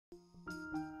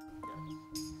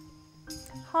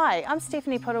Hi, I'm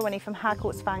Stephanie Purawini from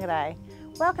Harcourts Whangarei.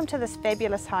 Welcome to this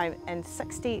fabulous home in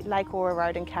 60 Lake Ora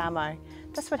Road in Kamo.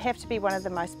 This would have to be one of the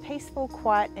most peaceful,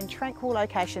 quiet and tranquil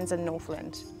locations in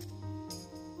Northland.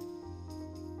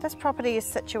 This property is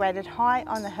situated high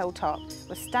on the hilltop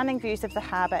with stunning views of the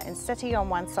harbour and city on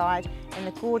one side and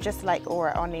the gorgeous Lake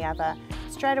Ora on the other,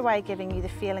 straight away giving you the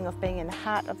feeling of being in the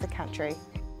heart of the country.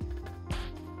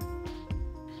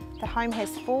 The home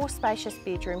has 4 spacious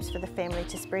bedrooms for the family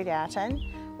to spread out in,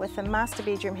 with the master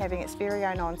bedroom having its very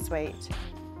own ensuite.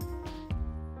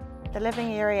 The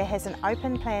living area has an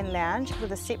open plan lounge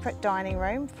with a separate dining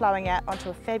room flowing out onto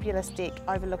a fabulous deck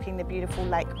overlooking the beautiful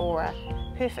Lake Ora,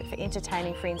 perfect for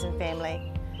entertaining friends and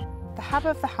family. The hub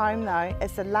of the home though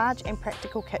is the large and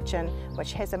practical kitchen,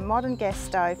 which has a modern gas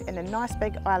stove and a nice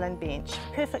big island bench,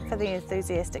 perfect for the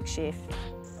enthusiastic chef.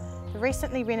 The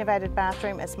recently renovated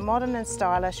bathroom is modern and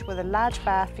stylish with a large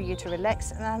bath for you to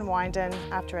relax and unwind in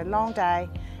after a long day,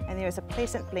 and there is a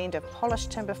pleasant blend of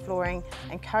polished timber flooring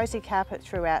and cosy carpet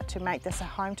throughout to make this a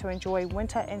home to enjoy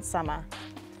winter and summer.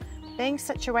 Being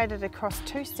situated across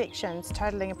 2 sections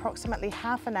totalling approximately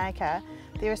half an acre,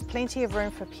 there is plenty of room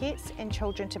for pets and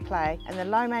children to play in the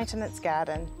low maintenance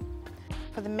garden.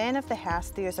 For the man of the house,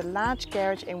 there is a large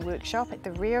garage and workshop at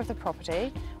the rear of the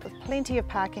property with plenty of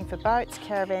parking for boats,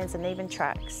 caravans and even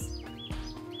trucks.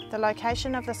 The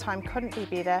location of this home couldn't be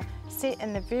better, set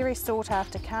in the very sought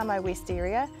after Kamo West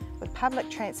area with public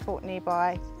transport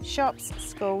nearby, shops,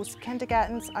 schools,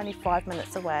 kindergartens only 5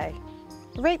 minutes away.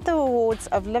 Reap the rewards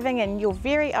of living in your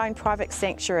very own private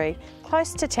sanctuary,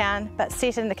 close to town but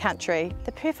set in the country,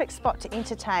 the perfect spot to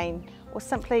entertain or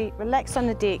simply relax on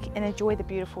the deck and enjoy the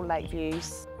beautiful lake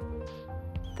views.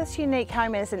 This unique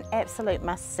home is an absolute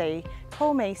must-see.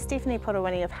 Call me, Stephanie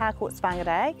Purawini of Harcourts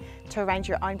Whangarei, to arrange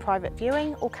your own private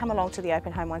viewing or come along to the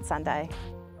open home on Sunday.